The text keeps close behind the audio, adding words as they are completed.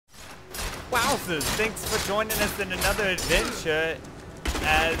Wowzers, thanks for joining us in another adventure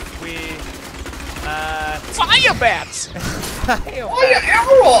as we, Fire bats! Fire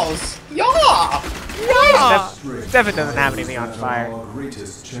arrows! Yeah! Yeah! Devin doesn't have anything on fire.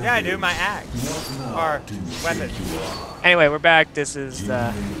 Yeah, I do, my axe. Or weapon. Anyway, we're back. This is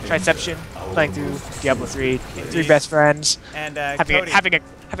TriCeption, playing through Diablo 3. Three best friends. And having Cody.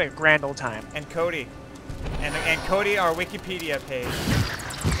 a grand old time. And Cody. And Cody, our Wikipedia page.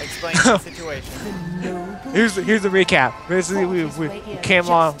 Explain the situation. Here's the recap. Basically, we came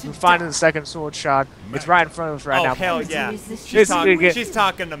on, we're finding the second sword shot. It's right in front of us right now. Oh, hell yeah. Basically, She's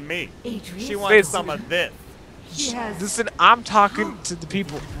talking to me. She wants some of this. Listen, I'm talking to the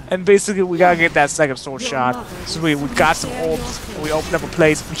people, and basically we gotta get that second sword shot. So we got some orbs, and we opened up a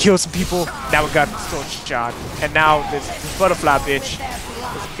place, we killed some people, now we got the sword shot. And now this butterfly bitch,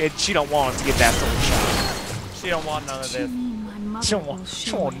 she don't want us to get that sword shot. She don't want none of this. She don't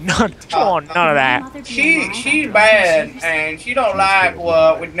want none of that. She's bad and she don't like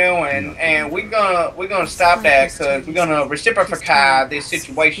what we're doing, and we're gonna stop that because we're gonna reciprocate this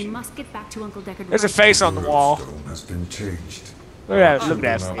situation. There's a face on the wall. Look at that! Look at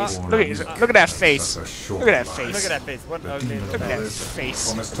that face! Look at that face! Look at that face! Look at that face. What ugly Look at that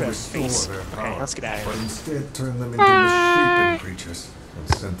face! Look at that face! Okay, let's get out of here. Instead, turn them into misshapen creatures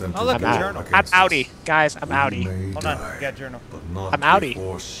and send them Oh, look, to a war journal. I'm against us. outie, guys. I'm outie. We Hold may on, die, we got a journal. but not I'm outie.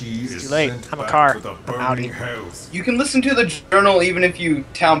 before she is Too late. sent I'm a back car. to the I'm burning outie. hells. You can listen to the journal even if you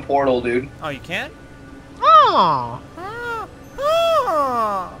town portal, dude. Oh, you can? Oh,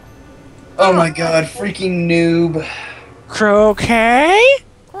 Oh my god, freaking noob. croquet.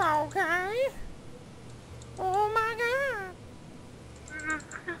 Okay. Oh my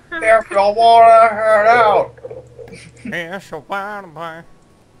If y'all wanna head out. god. Yes, a wild boy.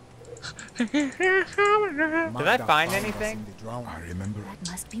 Did I find anything?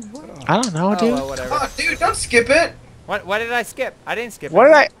 I don't know, Oh, dude. well, whatever. Oh, dude, don't skip it. What did I skip? I didn't skip What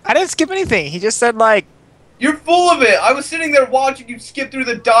it. did I didn't skip anything. He just said like, You're full of it. I was sitting there watching you skip through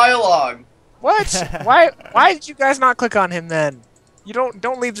the dialogue. what? Why did you guys not click on him then? You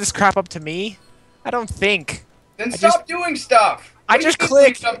don't leave this crap up to me. I don't think. Then I stop doing stuff. I What do you just mean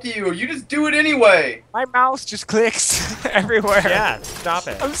clicked. It's up to you. You just do it anyway. My mouse just clicks everywhere. Yeah, stop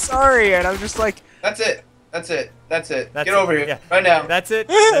it. I'm sorry, and I'm just like, That's it. That's it. That's it. That's Get over it. here. Yeah. Right now. That's it.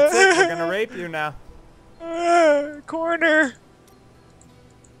 That's it. We're gonna rape you now. corner.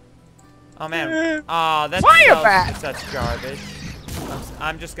 Oh man. Oh, that's Fire bat! such garbage.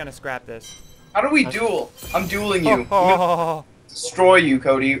 I'm just gonna scrap this. How do we duel? I'm dueling you. Oh, I'm gonna destroy you,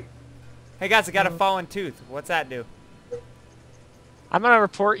 Cody. Hey guys, I got a fallen tooth. What's that do? I'm gonna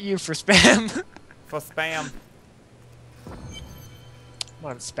report you for spam. For spam. I'm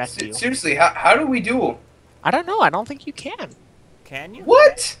gonna inspect you. Seriously, how do we duel? I don't know. I don't think you can. Can you?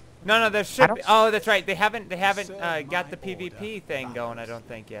 What? No, there should don't- be. Oh, that's right. They haven't got the PvP thing going. I don't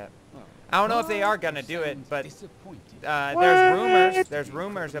think yet. I don't know if they are gonna do it, but there's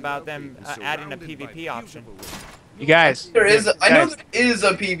rumors about them adding a PvP option. You guys. There is. I know guys. there is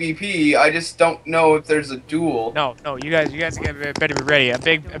a PvP. I just don't know if there's a duel. No, you guys better be ready. A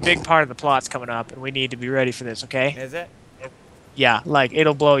big part of the plot's coming up, and we need to be ready for this. Okay? Is it? Yeah, like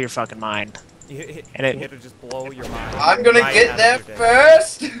it'll blow your fucking mind. And It'll just blow your mind. I'm gonna right get out there of your day.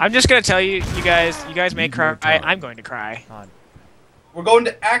 first. I'm just gonna tell you, you guys may cry. I'm going to cry. On. We're going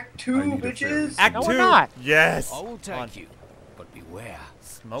to Act 2, I need a bitches. Act No, 2. we're not. Yes. I will take On. you, but beware.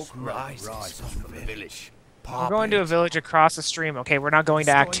 Smoke Rise rises from the village. We're going to a village across the stream. Okay, we're not going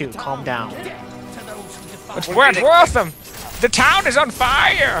to Act 2. Calm down. It's We're worth gonna- Wortham. The town is on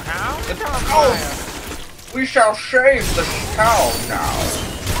fire. We shall shave the cow now.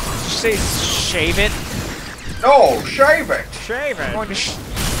 Did you say shave it? No, shave it. Shave I'm it. going to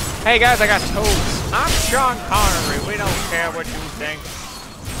hey guys, I got toes. I'm Sean Connery. We don't care what you think.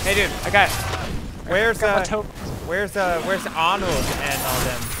 Hey dude, I got Where's my toe. where's Arnold and all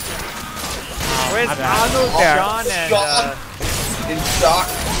them? Where's my bad. Arnold, There. Sean, and Sean. In stock.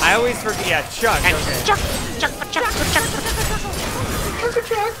 I always forget. Yeah, Chuck. And Okay. chuck,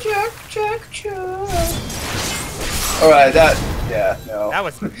 chuck, chuck, chuck. Alright, yeah, no. That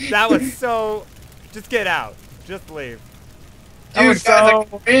was so. Just get out. Just leave. That Dude, was guys, I so-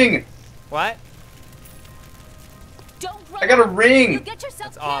 got a ring. What? I got a ring.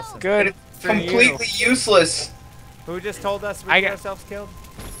 That's awesome. Good. for you. Completely useless. Who just told us we I get got- ourselves killed?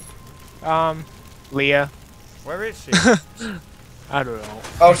 Leah. Where is she? I don't know.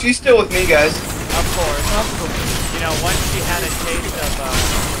 Oh, she's still with me, guys. Of course. You know, once she had a taste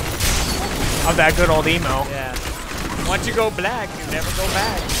of, Of that good old emo. yeah. Once you go black, you never go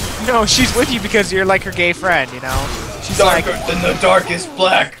back. No, she's with you because you're like her gay friend, you know? She's Darker like, than the darkest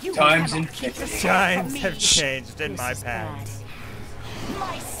black times infinity. Times have changed in my past.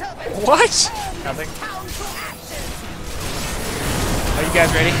 what? Nothing. Are you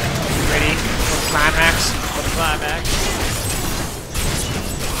guys ready? You ready for the climax? For the climax.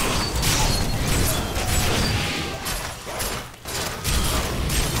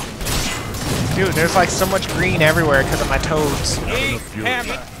 Dude, there's like so much green everywhere because of my toads. Eat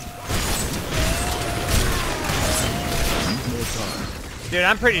hammer. Dude,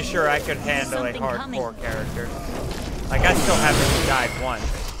 I'm pretty sure I could handle a hardcore character. Like, I still haven't died once.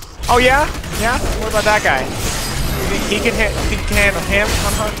 Oh yeah? Yeah? What about that guy? He can handle him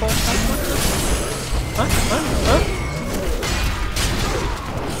on hardcore? Huh?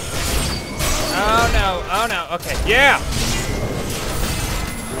 Oh no, oh no, okay, yeah!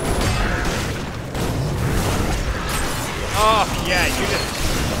 Oh, yeah, you just...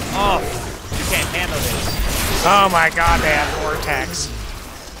 Oh, you can't handle this. Oh my god, they have vortex.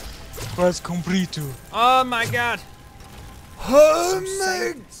 What's completo? Oh my god. Oh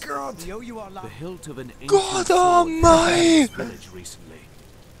my god. The hilt of an ancient God sword almighty! village recently.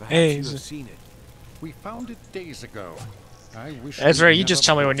 Perhaps Hey, you have seen it. We found it days ago. I wish Ezra, we you just never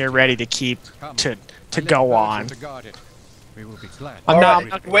tell me when built you're it. ready to keep Come, to I left go Badger on. to guard it. We will be glad. I'm Alright,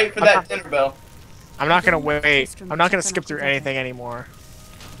 not- wait for that dinner bell. I'm not gonna wait. I'm not gonna skip through anything anymore.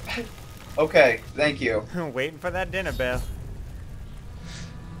 Okay, thank you. Waiting for that dinner bell.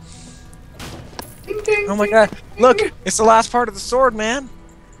 Ding, ding, Oh my ding, god. ding, Look, ding. it's the last part of the sword, man.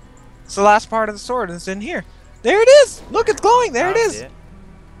 It's the last part of the sword, and it's in here. There it is! Look, it's glowing! There it is!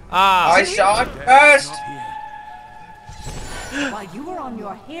 Ah, I shot first. While you were on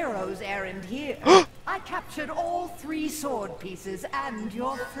your hero's errand here, I captured all 3 sword pieces and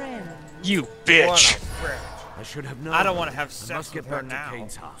your friend. You what bitch! a frick. I should have known. I don't want to have I sex must with get her back now. to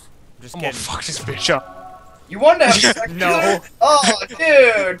Kane's house. Just I'm gonna kidding. fuck this bitch up. You want to have sex? No. Oh,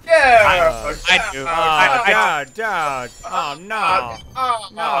 dude, yeah. I do. Oh, God, dude. Oh, no. Oh,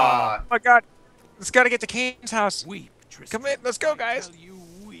 No. Oh my god. Let's gotta get to Kane's house. Weep, Tristan. Come in, let's go, guys. Tell you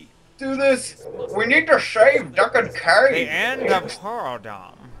weep. Do this. We need to save Duck and The Carrie. end of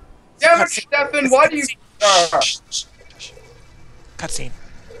Horodom. Damn it, Stefan, why do you... Cutscene.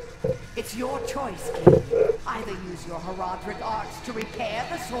 It's your choice, King. Either use your heraldric arts to repair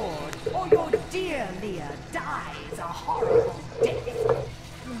the sword, or your dear Leah dies a horrible death.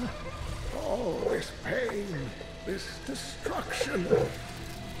 All this pain, this destruction.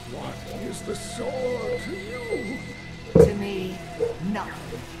 What is the sword to you? To me,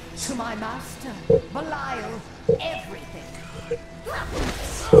 nothing. To my master, Belial, everything.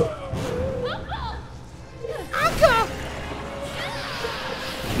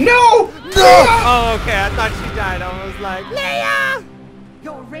 No! Oh, okay. I thought she died. I was like, Leia!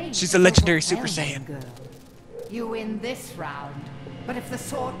 Your rage She's a legendary is Super overwhelming, Saiyan. girl. You win this round, but if the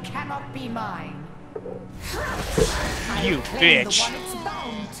sword cannot be mine, I You will claim bitch. The one it's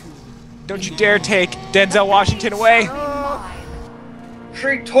bound to. Don't you dare take Denzel Washington away. Mine.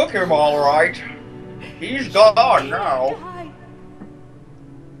 She took him all right. He's gone now.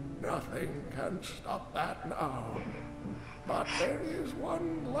 Nothing can stop that now. But there is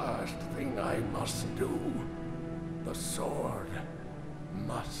one last thing I must do. The sword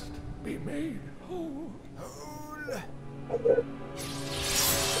must be made whole.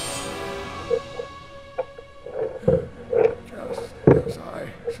 Just as I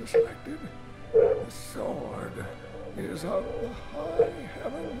suspected, the sword is of the high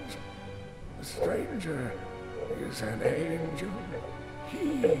heavens. The stranger is an angel.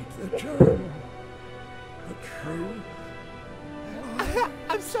 Heed the journey. The truth.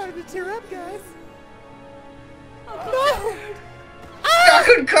 I'm starting to tear up, guys. Duck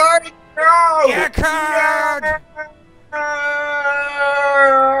and Carrie, no! Get card!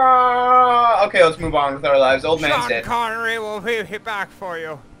 Okay, let's move on with our lives. Old man's Sean dead. Connery will be back for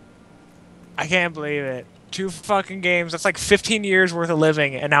you. I can't believe it. 2 fucking games. That's like 15 years worth of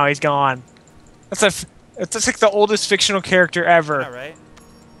living, and now he's gone. That's like the oldest fictional character ever. All right.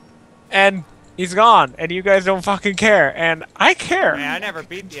 And he's gone, and you guys don't fucking care, and I care. Man, I never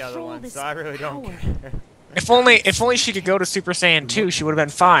beat the other one, so I really don't care. If only she could go to Super Saiyan 2, she would have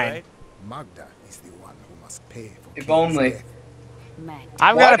been fine. Right? Magda is the one who must pay for If only.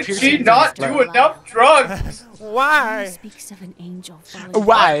 I've Why got a did she piercing. not do enough drugs? Why? Speaks of an angel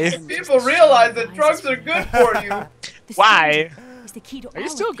Why? People realize that drugs are good for you. Why? Is the key to Are you all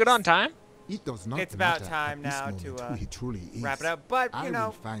still of good this. on time? It does not It's about matter time at this now moment to, who he truly is. Wrap it up, but I you will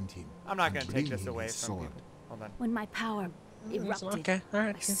know, find him I'm not and gonna take bring this him away his from you. sword. Hold on. When my power erupted, Okay, all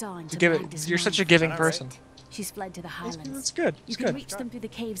right. I saw into Give it. Magda's You're such a mind. giving All right. person. She's fled to the That's highlands. good. You It's can good. reach them through the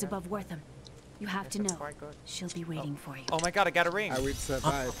caves above Wortham. You have to know. Quite good. She'll be waiting for you. Oh my god, I got a ring. I will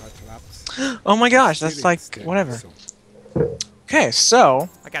survive her traps. Oh my gosh, that's like whatever. Okay, so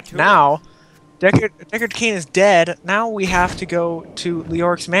I got 2 now Deckard Cain is dead. Now we have to go to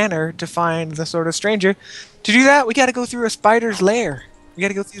Leoric's manor to find the Sword of Stranger. To do that, we got to go through a spider's lair. We got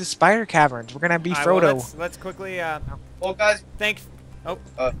to go through the spider caverns. We're gonna be Frodo. Well, let's quickly. Well, guys,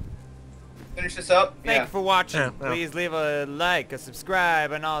 finish this up. Thank you for watching. Yeah, yeah. Please leave a like, a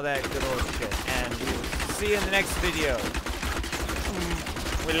subscribe, and all that good old shit. And we will see you in the next video.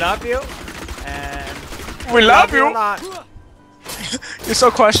 We love you, and We love you. a lot. You're so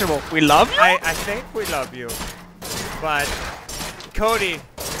questionable. We love you. I think we love you, but Cody.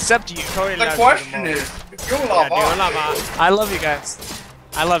 Except you. Cody The loves question you the is, most. you Yeah, love do you us. love us? I love you guys.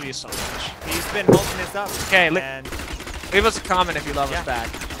 I love you so much. He's been holding this up. Okay, and leave us a comment if you love Yeah. us back.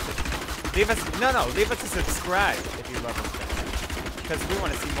 leave us leave us a subscribe if you love us, because we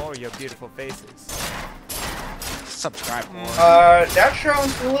want to see more of your beautiful faces. Subscribe more. That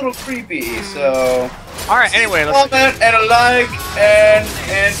sounds a little creepy, so... Alright, anyway, let's comment and a like and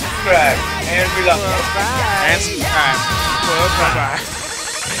subscribe. And we love you. and subscribe. Bye-bye.